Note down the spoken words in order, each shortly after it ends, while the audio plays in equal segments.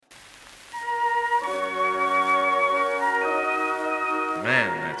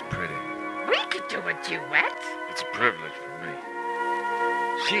Man, that's pretty. We could do a duet. It's a privilege for me.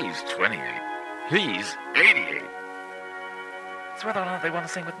 She's 28. He's 88. It's whether or not they want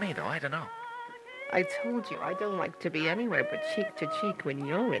to sing with me, though. I don't know. I told you I don't like to be anywhere but cheek to cheek when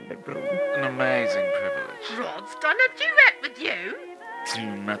you're in the room. An amazing privilege. Rod's done a duet with you. Two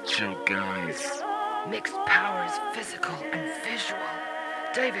macho guys. Mixed powers, physical and visual.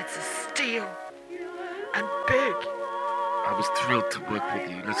 David's a steel and big. I was thrilled to work with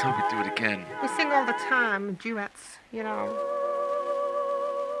you. Let's hope we do it again. We sing all the time, duets, you know.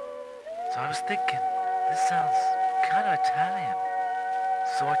 So I was thinking, this sounds kind of Italian.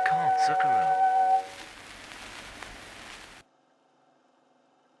 So I called Zucchero.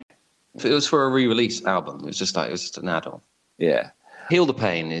 If it was for a re-release album, it was just an add-on. Yeah. Heal the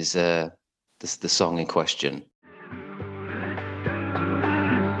Pain is the song in question.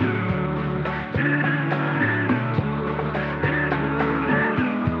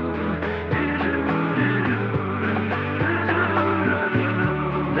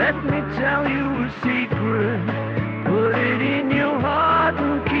 Let me tell you a secret. Put it in your heart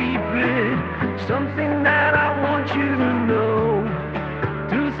and keep it. Something that I want you to know.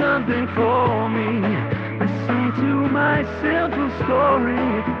 Do something for me. Listen to my simple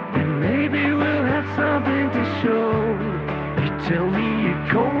story, and maybe we'll have something to show. You tell me you're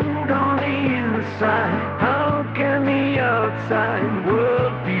cold on the inside. How can the outside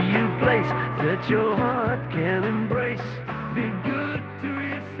world be a place that your heart can embrace? Be good to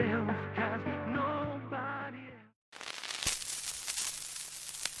yourself, 'cause nobody else.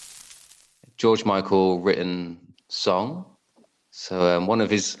 George Michael written song. So one of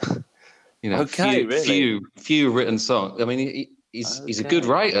his, Okay, few written songs. I mean, he's a good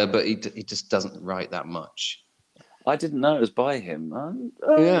writer, but he just doesn't write that much. I didn't know it was by him. I'm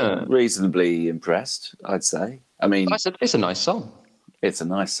Yeah. reasonably impressed, I'd say. I mean, It's a nice song. it's a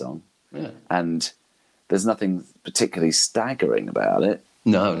nice song. Yeah. And there's nothing particularly staggering about it.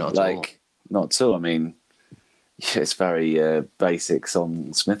 No, not at all. Not at all. I mean, it's very basic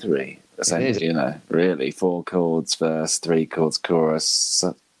song smithery, essentially, really. 4 chords, verse, 3 chords, chorus,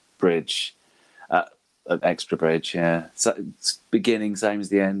 bridge, an extra bridge, yeah. So it's beginning, same as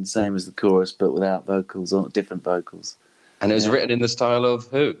the end, same as the chorus, but without vocals, or different vocals. And it was written in the style of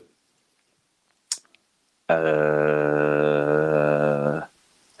who?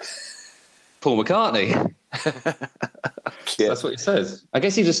 Paul McCartney. Yeah. That's what he says. I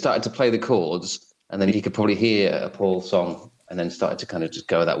guess he just started to play the chords, and then he could probably hear a Paul song, and then started to kind of just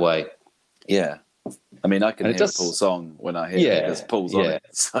go that way. Yeah. I mean, I can And it hear does- a Paul song when I hear it because Paul's on it.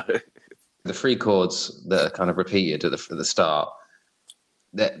 So The 3 chords that are kind of repeated at the start,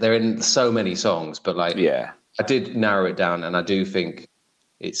 they're in so many songs, but yeah. I did narrow it down, and I do think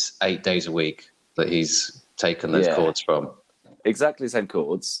it's 8 days a week that he's taken those chords from. Exactly the same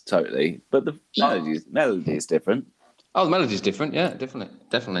chords, totally. But the melody is different. Oh, the melody's different, yeah,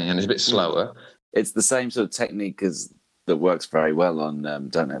 definitely, and it's a bit slower. It's the same sort of technique that works very well on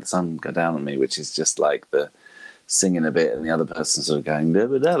Don't Let the Sun Go Down on Me, which is just like the singing a bit and the other person sort of going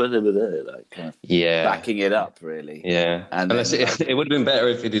like kind of backing it up, really. Yeah, and unless it would have been better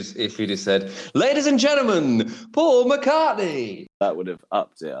if he'd have said, "Ladies and gentlemen, Paul McCartney." That would have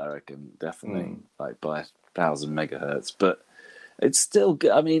upped it, I reckon, definitely, like by 1,000 megahertz. But it's still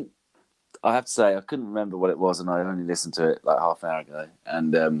good. I mean, I have to say, I couldn't remember what it was, and I only listened to it like half an hour ago,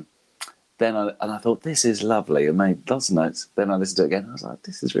 and then I thought, this is lovely. I made lots of notes. Then I listened to it again. I was like,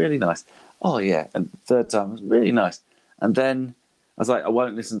 this is really nice. Oh, yeah. And the third time, it was really nice. And then I was like, I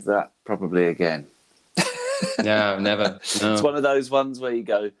won't listen to that probably again. No, never. No. It's one of those ones where you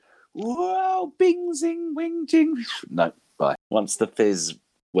go, wow, bing, zing, wing, jing. No, bye. Once the fizz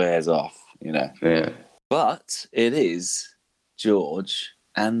wears off, Yeah. But it is George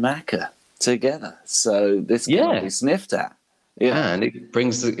and Macca together. So this can't be sniffed at. Yeah, And it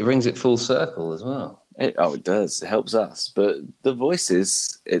brings it full circle as well. It does. It helps us. But the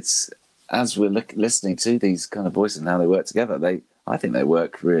voices, it's as we're listening to these kind of voices and how they work together, I think they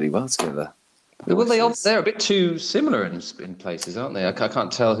work really well together. Well, they're a bit too similar in places, aren't they? I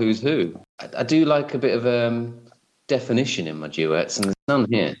can't tell who's who. I do like a bit of definition in my duets, and there's none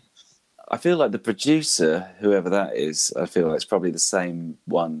here. I feel like the producer, whoever that is, I feel like it's probably the same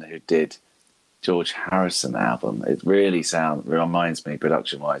one who did George Harrison album. It really reminds me,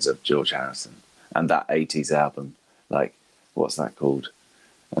 production-wise, of George Harrison and that 80s album. Like, what's that called?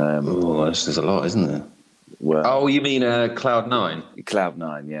 There's a lot, isn't there? Well, you mean Cloud 9? Cloud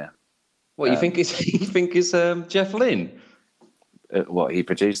 9, yeah. What you think is Jeff Lynne? What, he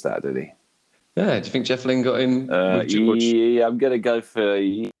produced that, did he? Yeah. Do you think Jeff Lynne got in with George? Yeah, I'm going to go for.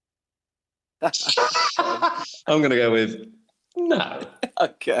 I'm going to go with No.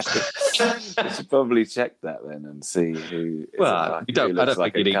 Okay. We should probably check that then and see who. Well, you don't. I don't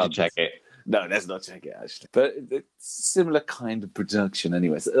think you need to check it. No, let's not check it actually. But it's similar kind of production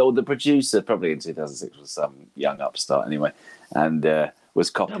anyway. So, the producer probably in 2006 was some young upstart anyway, and was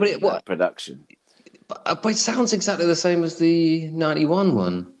copying that production. But it sounds exactly the same as the 91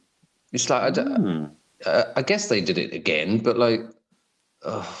 one. It's like, I guess they did it again, but like,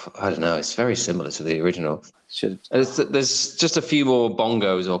 I don't know. It's very similar to the original. There's just a few more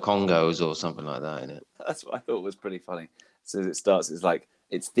bongos or congos or something like that in it. That's what I thought was pretty funny. So as it starts, it's like,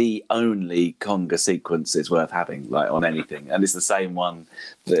 it's the only conga sequence it's worth having, like on anything. And it's the same one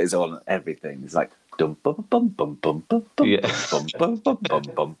that is on everything. It's like, dum bum bum bum bum bum bum bum bum bum bum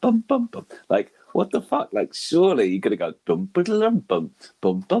bum bum bum bum. Like, what the fuck? Like, surely you could have gone dum bum bum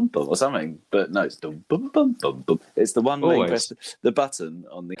bum bum bum or something. But no, it's dum bum bum bum bum. It's the one where you press the button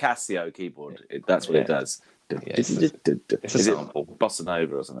on the Casio keyboard. That's what it does. It's a sample. Bossa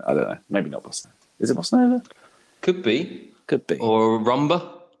Nova or something? I don't know. Maybe not Bossa Nova. Is it Bossa Nova? Could be. Could be. Or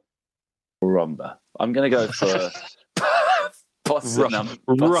rumba. Rumba. I'm going to go for Bossa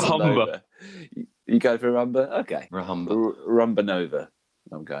Nova. You go for rumba? Okay. Rumba Nova.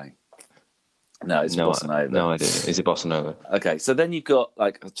 I'm going. No, it's Bossa Nova. No idea. Is it Bossa Nova? Okay, so then you've got,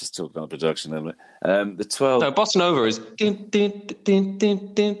 like, I was just talking about production a minute. The 12... No, Bossa Nova is... Yeah,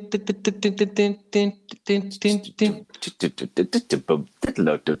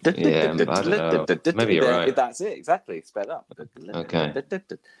 I don't know. Maybe you're right. That's it, exactly. Sped up. Okay.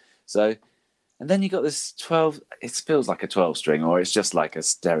 So, and then you got this 12... It feels like a 12-string, or it's just like a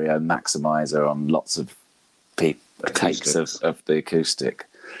stereo maximizer on lots of takes of the acoustic.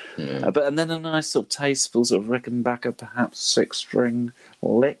 Yeah. And then a nice sort of tasteful sort of Rickenbacker, perhaps 6-string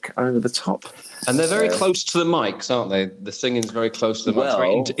lick over the top. And they're very close to the mics, aren't they? The singing's very close to the mics. It's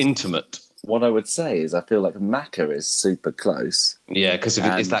very intimate. What I would say is I feel like Macca is super close. Yeah, because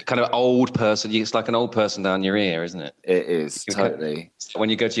it's that kind of old person. It's like an old person down your ear, isn't it? It is, totally. When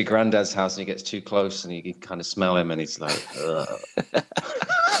you go to your granddad's house and he gets too close and you can kind of smell him and he's like...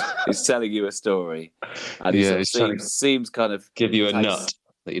 He's telling you a story. And he seems kind of... Give you a nut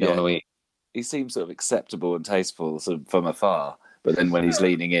that you don't want to eat. He seems sort of acceptable and tasteful sort of from afar, but then when he's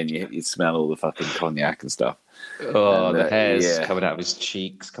leaning in, you smell all the fucking cognac and stuff. Oh, and the hair's coming out of his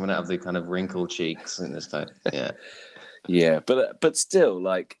cheeks, coming out of the kind of wrinkled cheeks and this type. Yeah, yeah, but still,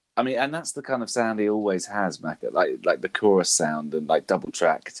 like, I mean, and that's the kind of sound he always has, Macca, like the chorus sound and like double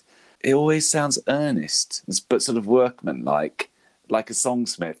tracked. It always sounds earnest, but sort of workman-like, like a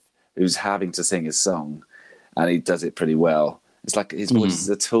songsmith who's having to sing his song, and he does it pretty well. It's like his voice is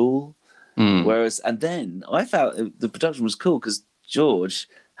a tool. Whereas, and then I felt the production was cool because George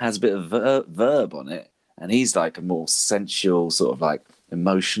has a bit of verb on it, and he's like a more sensual, sort of like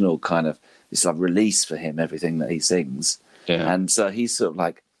emotional kind of, it's like release for him, everything that he sings. Yeah. And so he's sort of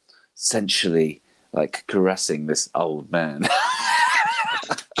like sensually like caressing this old man.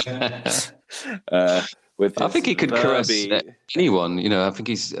 I think he could caress anyone. You know, I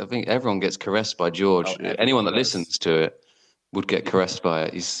think everyone gets caressed by George. Anyone that listens to it would get caressed by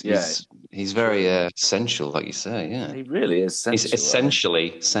it. He's very sensual, like you say. Yeah, he really is sensual. He's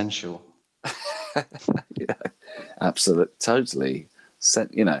essentially sensual. Yeah, absolutely, totally.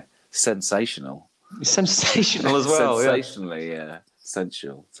 Sensational. He's sensational as well. Sensationally,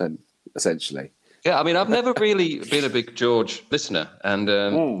 sensual. Essentially. Yeah, I mean, I've never really been a big George listener, and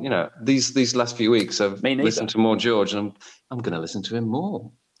you know, these last few weeks I've listened to more George, and I'm going to listen to him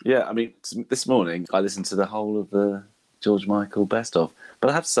more. Yeah, I mean, this morning I listened to the whole of the George Michael best of,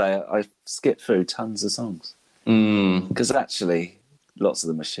 but I have to say I skipped through tons of songs because actually lots of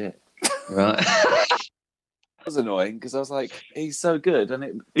them are shit. Right. It was annoying because I was like, he's so good,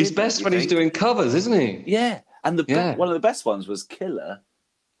 and he's best when he's doing covers, isn't he? Yeah, and one of the best ones was Killer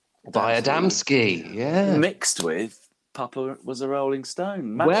by Adamski. Yeah, mixed with Papa Was a Rolling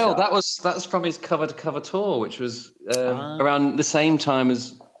Stone. Well, that's from his cover-to-cover tour, which was around the same time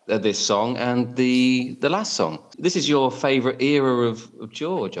as this song and the last song. This is your favourite era of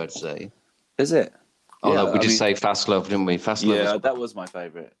George, I'd say. Is it? We just say Fast Love, didn't we? Fast Love. Yeah, that was my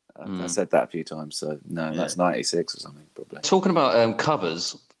favourite. I said that a few times, so no, that's 96 or something, probably. Talking about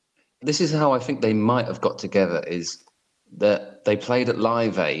covers, this is how I think they might have got together, is that they played at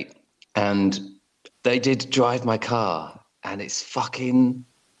Live 8 and they did Drive My Car, and it's fucking...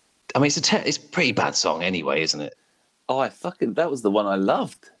 I mean, it's a pretty bad song anyway, isn't it? Oh, that was the one I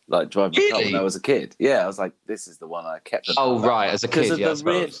loved, like Drive My Car when I was a kid. Yeah, I was like, this is the one I kept on. Oh, right, as a kid, yeah, the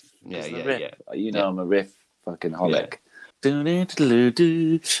riff. Yeah. You know, I'm a riff fucking holic.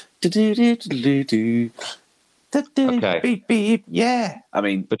 Okay. Beep, beep. Yeah. I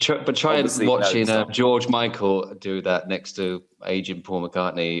mean, But try obviously watching no song. George Michael do that next to aging Paul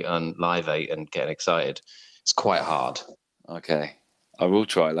McCartney on Live 8 and getting excited. It's quite hard. Okay. I will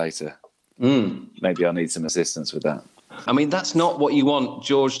try later. Maybe I'll need some assistance with that. I mean, that's not what you want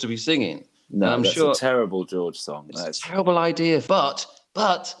George to be singing. No, and I'm that's sure a terrible George song. it's a terrible idea. But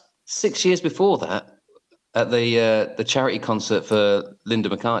 6 years before that, at the charity concert for Linda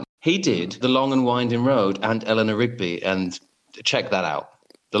McCartney, he did The Long and Winding Road and Eleanor Rigby, and check that out.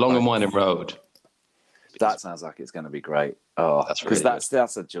 The Long and Winding Road. That sounds like it's going to be great. Oh, because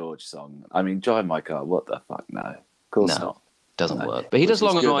that's a George song. I mean, Drive My Car. What the fuck? No, of course not. Doesn't work. But he does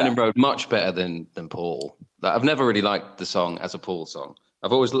Long and Winding Road much better than Paul. Like, I've never really liked the song as a Paul song.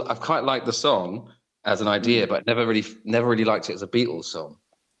 I've quite liked the song as an idea, but never really liked it as a Beatles song.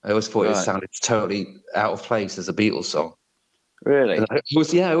 I always thought it sounded totally out of place as a Beatles song. Really? I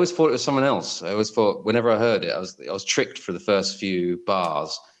always thought it was someone else. I always thought whenever I heard it, I was tricked for the first few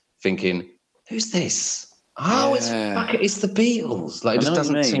bars, thinking, "Who's this? Oh, it's the Beatles." Like, it just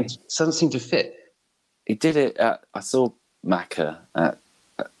doesn't seem to fit. He did it at. I saw Macca at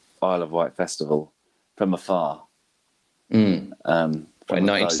Isle of Wight Festival from afar. In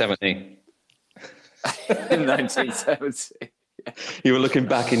 1970. In 1970. You were looking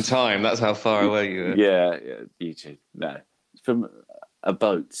back in time. That's how far away you were. Yeah, YouTube. No, from a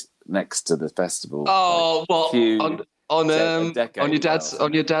boat next to the festival. Oh, like, on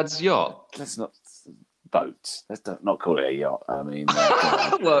your dad's yacht. Let's not boat. Let's not call it a yacht. I mean,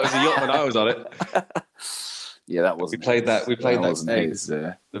 well, it was a yacht when I was on it. Yeah, that wasn't. We played that game. His,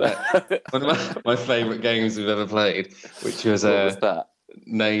 one of my favourite games we've ever played, which was what was that?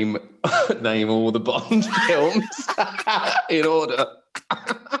 Name all the Bond films in order.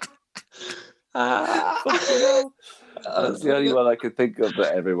 That's the only one I could think of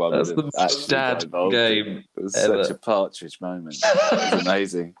that everyone That's would the have actually dad got involved game in. It was ever. such a Partridge moment. It was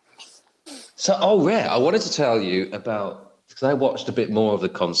amazing. So, I wanted to tell you about, because I watched a bit more of the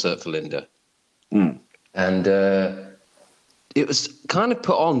concert for Linda, and it was kind of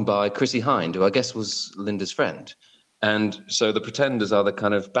put on by Chrissie Hynde, who I guess was Linda's friend. And so the Pretenders are the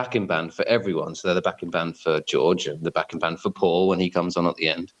kind of backing band for everyone. So they're the backing band for George and the backing band for Paul when he comes on at the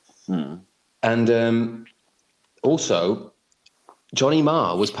end. And also, Johnny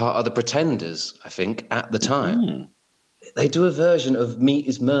Marr was part of the Pretenders, I think, at the time. They do a version of Meat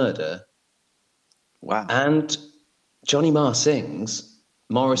is Murder. Wow. And Johnny Marr sings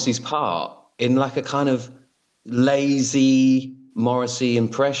Morrissey's part in like a kind of lazy Morrissey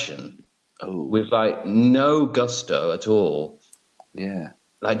impression. Oh. With like no gusto at all. Yeah.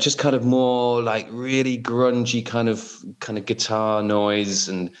 Like just kind of more like really grungy kind of guitar noise,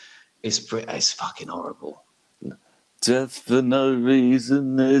 and it's fucking horrible. Death for no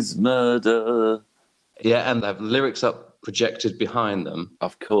reason is murder. Yeah, and they have lyrics up projected behind them.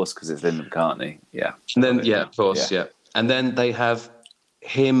 Of course, because it's Linda McCartney. Yeah. And then of course. And then they have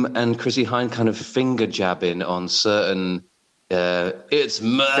him and Chrissie Hynde kind of finger jabbing on certain it's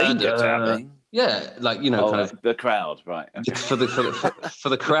murder. Finger jabbing? Yeah, like, kind of the crowd, right? Okay. for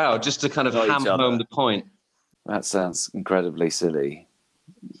the crowd, just to kind of hammer home the point. That sounds incredibly silly,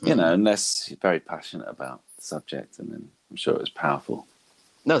 unless you're very passionate about the subject, and then I'm sure it was powerful.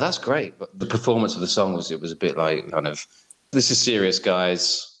 No, that's great, but the performance of the song was a bit like kind of, this is serious,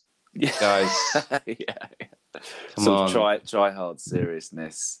 guys. Yeah. Guys, Come on, try hard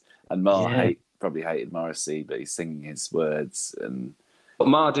seriousness. And Marr probably hated Morrissey, but he's singing his words. And but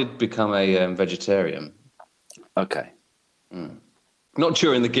Marr did become a vegetarian. Okay. Not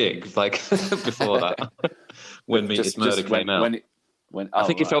during the gig, like before that, when Meat is Murder came out. I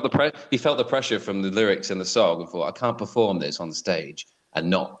think he felt the pressure from the lyrics in the song and thought, I can't perform this on the stage and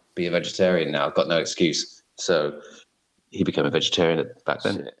not be a vegetarian now. I've got no excuse. So he became a vegetarian back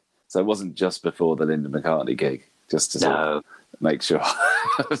then. Shit. So it wasn't just before the Linda McCartney gig, just to sort of make sure.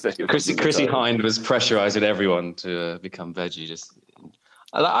 Chrissie Hynde was pressurising everyone to become veggie.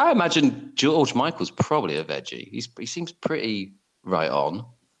 I imagine George Michael's probably a veggie. He seems pretty right on.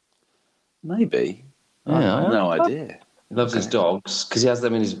 Maybe. Yeah, I have no idea. He loves his dogs because he has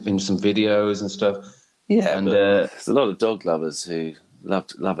them in some videos and stuff. Yeah, and there's a lot of dog lovers who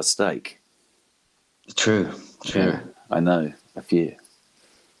love a steak. True. Yeah, I know a few.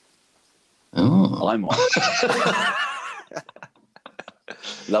 Oh. I'm one.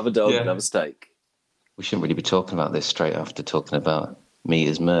 Love a dog, love a steak. We shouldn't really be talking about this straight after talking about Meat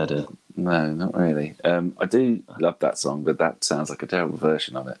is Murder. No, not really. I do love that song, but that sounds like a terrible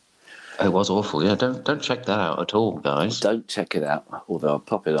version of it. It was awful. Yeah, don't check that out at all, guys. Don't check it out, although I'll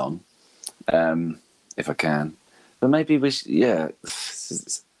pop it on if I can. But maybe we should,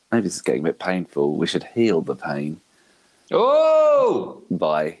 maybe this is getting a bit painful. We should heal the pain Oh!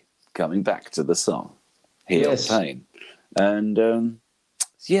 by coming back to the song. Heal Yes. the pain. And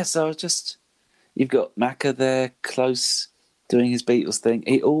so you've got Macca there close doing his Beatles thing.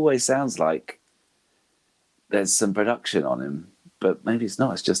 He always sounds like there's some production on him, but maybe it's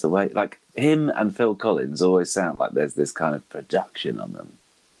not. It's just the way, like him and Phil Collins always sound like there's this kind of production on them.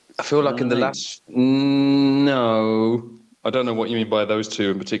 I feel like in the last... No, I don't know what you mean by those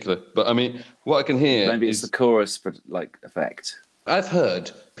two in particular, but I mean, what I can hear Maybe it's the chorus like effect. I've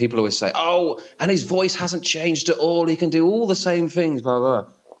heard people always say, "Oh, and his voice hasn't changed at all. He can do all the same things." Blah blah.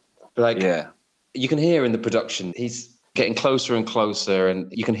 But like, Yeah, you can hear in the production, he's getting closer and closer,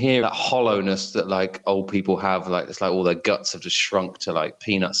 and you can hear that hollowness that like old people have. Like it's like all their guts have just shrunk to like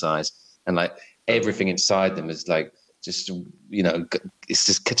peanut size, and like everything inside them is like just it's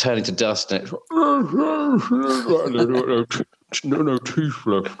just turning to dust, and it's no teeth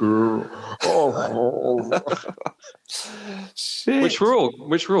left, girl. shit. Which we're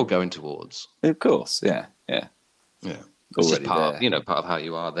all going towards. Of course, yeah. It's just Already part there. of, part of how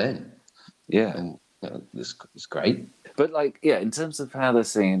you are then. Yeah. And it's great. But like, yeah, in terms of how they're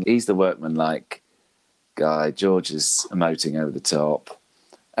singing, he's the workman-like guy. George is emoting over the top.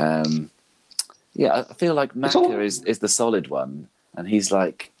 I feel like Macca is the solid one, and he's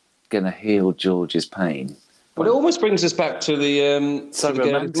like going to heal George's pain. Well, it almost brings us back to the So to the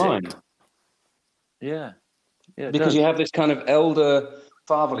Game of romantic. Mine, Yeah, it because does. you have this kind of elder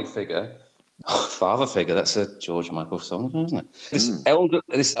fatherly figure. Father figure, that's a George Michael song, isn't it?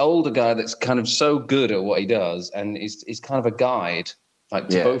 This older guy that's kind of so good at what he does, and is kind of a guide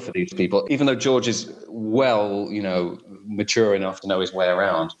to both of these people. Even though George is mature enough to know his way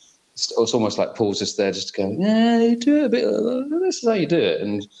around, it's almost like Paul's just there, just going, "Yeah, you do it a bit. This is how you do it."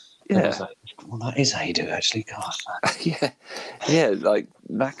 And it's like, well, that is how you do it, actually. God, yeah. Like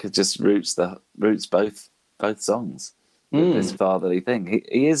Macca just roots both songs. With this fatherly thing.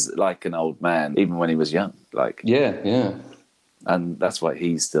 He is like an old man, even when he was young. Like, yeah. And that's why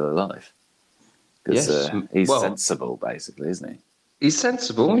he's still alive. Because he's sensible, basically, isn't he? He's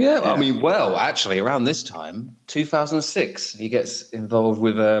sensible, yeah. I mean, actually, around this time, 2006, he gets involved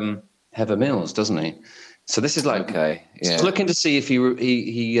with Heather Mills, doesn't he? So this is like, just looking to see if he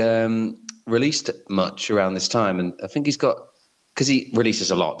released much around this time, and I think he's got. Because he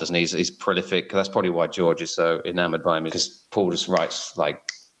releases a lot, doesn't he? He's prolific. That's probably why George is so enamored by him, because Paul just writes like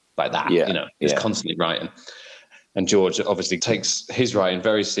that. He's constantly writing. And George obviously takes his writing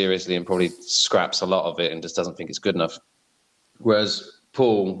very seriously and probably scraps a lot of it and just doesn't think it's good enough. Whereas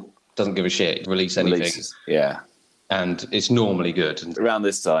Paul doesn't give a shit, release anything. And it's normally good. And around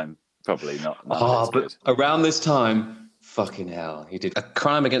this time, probably not. But good. Around this time, fucking hell, he did a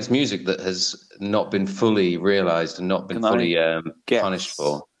crime against music that has not been fully realised and not been fully punished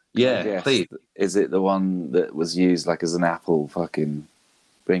for. Yeah, please. Is it the one that was used like as an Apple fucking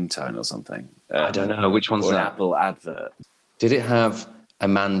ringtone or something? I don't know. Which one's or that? An Apple advert. Did it have a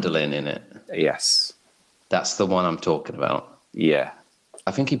mandolin in it? Yes. That's the one I'm talking about. Yeah.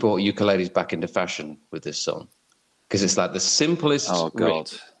 I think he brought ukuleles back into fashion with this song. Because it's like the simplest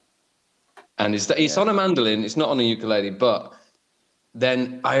God. And it's on a mandolin, it's not on a ukulele, but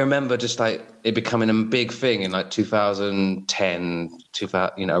then I remember just like it becoming a big thing in like 2010,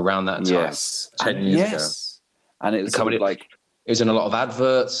 around that time. Yes. 10 years ago. And it was sort of like... It was in a lot of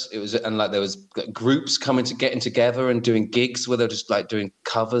adverts. There was groups getting together and doing gigs where they're just like doing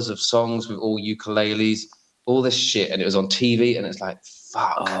covers of songs with all ukuleles, all this shit. And it was on TV, and it's like,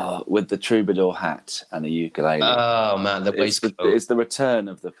 fuck. Oh, with the troubadour hat and the ukulele. Oh, man, it's the return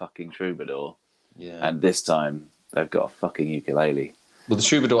of the fucking troubadour. Yeah. And this time, they've got a fucking ukulele. Well, the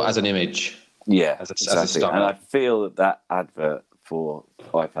troubadour as an image. Yeah, as a exactly. And I feel that advert for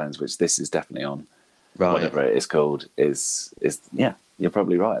iPhones, which this is definitely on, whatever it is called, is you're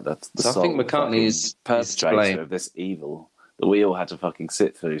probably right. That's the I think McCartney is perpetrator of this evil that we all had to fucking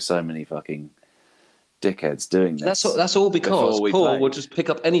sit through. So many fucking dickheads doing this. That's all because Paul would just pick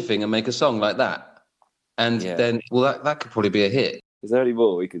up anything and make a song like that, and then that could probably be a hit. Is there any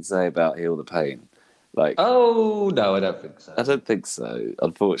more we can say about Heal the Pain? Like, oh no, I don't think so. I don't think so,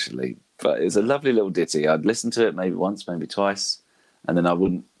 unfortunately. But it's a lovely little ditty. I'd listen to it maybe once, maybe twice, and then I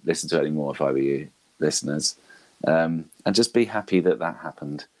wouldn't listen to it anymore if I were you, listeners. And just be happy that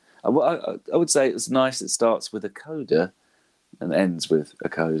happened. I would say it's nice. It starts with a coda and ends with a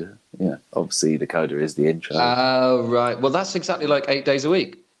coda. Yeah, obviously the coda is the intro. Oh, right. Well, that's exactly like 8 days a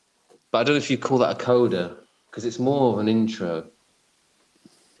week. But I don't know if you call that a coda, because it's more of an intro.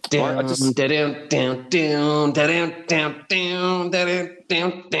 So that's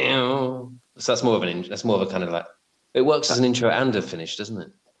more of a kind of like, it works as an intro and a finish, doesn't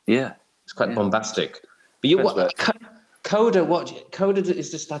it? Yeah. It's quite Yeah. bombastic. But you Depends what? Coda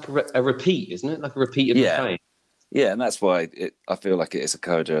is just like a repeat, isn't it? Like a repeat of the pain. Yeah, and that's why I feel like it is a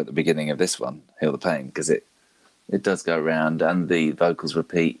coda at the beginning of this one, Heal the Pain, because it does go around and the vocals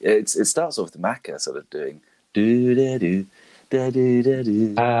repeat. It starts off with Macca sort of doing do da do da do da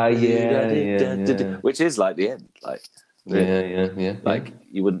do. Yeah. Which is like the end, like really. Yeah. Like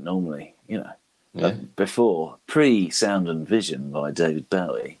you wouldn't normally, Yeah. Before Sound and Vision by David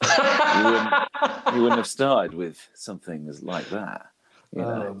Bowie, you wouldn't have started with something like that. Did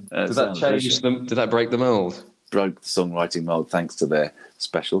that change them? Did that break the mold? Broke the songwriting mold thanks to their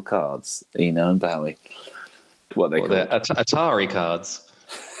special cards, Eno and Bowie. What they call Atari cards?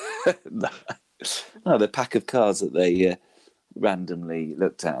 No, the pack of cards that they randomly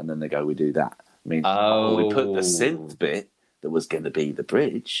looked at, and then they go, "We do that." I mean, we put the synth bit that was going to be the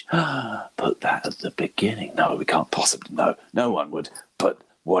bridge. Put that at the beginning. No, we can't possibly. No one would. But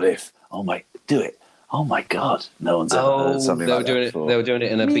what if? Do it. Oh my God! No one's ever heard something like that before. They were doing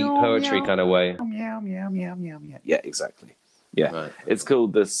it in a beat poetry kind of way. Meow, meow, meow, meow, meow. Yeah, exactly. Yeah, right. It's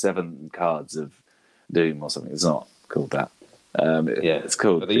called the 7 Cards of Doom or something. It's not called that. It's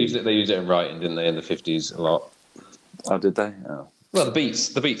called. But they used it in writing, didn't they, in the 50s a lot? Oh, did they? Oh. Well, the Beats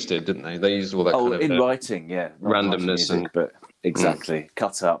did, didn't they? They used all that kind of in writing, yeah, randomness music, but exactly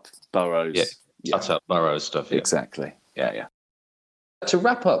cut up Burroughs, cut up Burroughs stuff. Yeah. Exactly. Yeah. To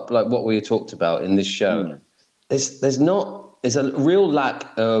wrap up, like what we talked about in this show, there's a real lack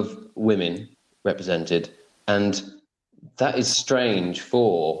of women represented, and that is strange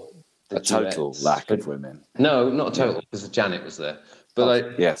for the total lack of women. No, not a total, because Janet was there.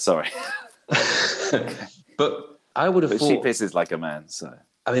 But sorry. But I would have thought she pisses like a man. So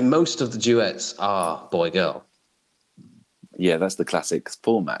I mean, most of the duets are boy-girl. Yeah, that's the classic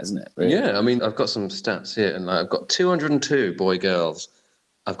format, isn't it? Really? Yeah, I mean, I've got some stats here, and I've got 202 boy-girls.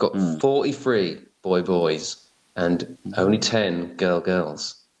 I've got 43 boy-boys, and only 10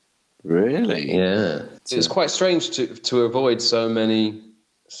 girl-girls. Really? Yeah. It's quite strange to avoid so many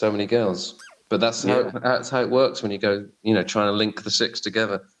girls, but that's how it works when you go, trying to link the 6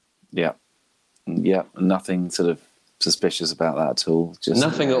 together. Yeah. Nothing sort of suspicious about that at all. Just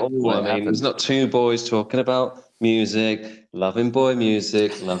nothing at all. I mean, there's not 2 boys talking about music, loving boy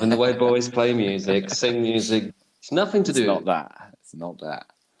music, loving the way boys play music, sing music. It's nothing to do. It's not that.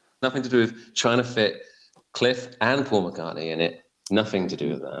 Nothing to do with trying to fit Cliff and Paul McCartney in it. Nothing to do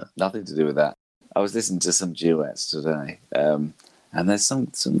with that. Nothing to do with that. I was listening to some duets today, and there's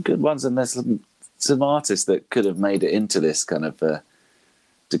some good ones, and there's some artists that could have made it into this kind of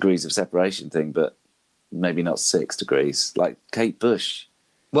degrees of separation thing, but maybe not 6 degrees, like Kate Bush.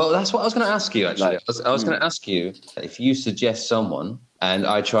 Well, that's what I was going to ask you, actually. I was going to ask you if you suggest someone and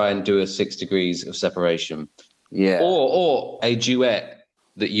I try and do a 6 degrees of separation. Yeah. Or a duet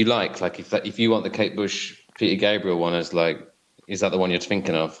that you like if you want the Kate Bush, Peter Gabriel one as is that the one you're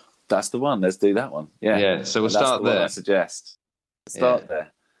thinking of? That's the one. Let's do that one. Yeah. Yeah. So we'll start there. I suggest. Start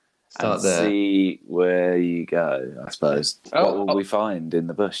there. See where you go, I suppose. What will we find in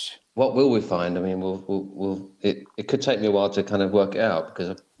the bush? What will we find? I mean, we'll. It could take me a while to kind of work it out because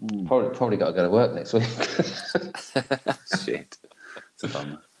I've probably got to go to work next week. Shit, it's a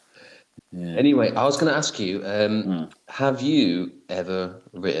bummer. Yeah. Anyway, I was going to ask you: have you ever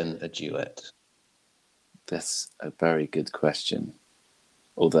written a duet? That's a very good question.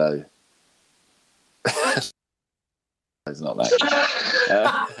 Although it's not that.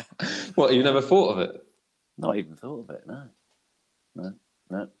 What, you never thought of it? Not even thought of it. No.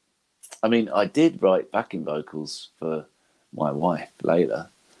 I mean, I did write backing vocals for my wife later.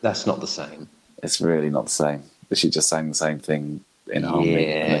 That's not the same. It's really not the same. She just sang the same thing in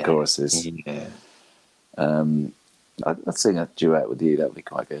harmony in the choruses. Yeah. I'd sing a duet with you. That would be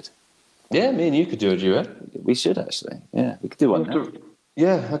quite good. Yeah, me and you could do a duet. We should actually. Yeah, we could do one now.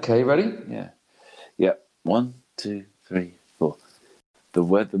 Yeah. Okay. Ready? Yeah. Yep. 1, 2, 3, 4. The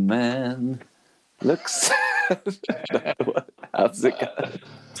weatherman looks. How's it go?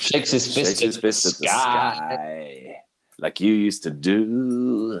 Shakes his fist at the sky, like you used to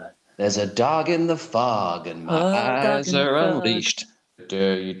do. There's a dog in the fog, and my eyes are unleashed.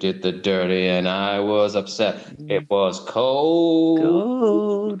 You did the dirty, and I was upset. It was cold.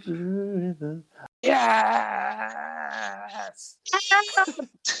 Cold river. Yes.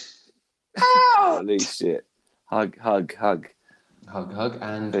 Holy shit! Hug,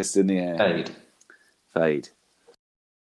 and fist in the air. Fade.